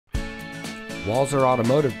Walser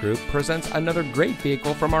Automotive Group presents another great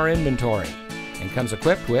vehicle from our inventory and comes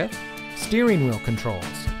equipped with steering wheel controls,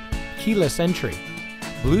 keyless entry,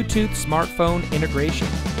 Bluetooth smartphone integration,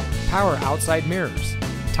 power outside mirrors,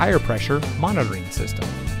 tire pressure monitoring system,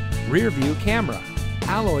 rear view camera,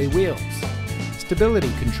 alloy wheels,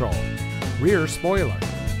 stability control, rear spoiler,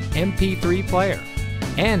 MP3 player,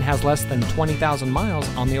 and has less than 20,000 miles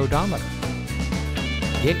on the odometer.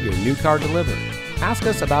 Get your new car delivered. Ask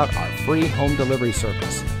us about our free home delivery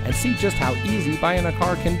service and see just how easy buying a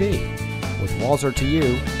car can be. With Walser to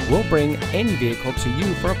You, we'll bring any vehicle to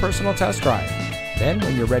you for a personal test drive. Then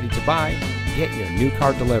when you're ready to buy, get your new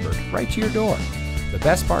car delivered right to your door. The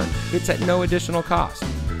best part, it's at no additional cost.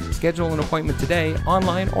 Schedule an appointment today,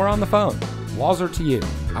 online or on the phone. Walser to You,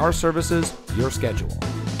 our services, your schedule.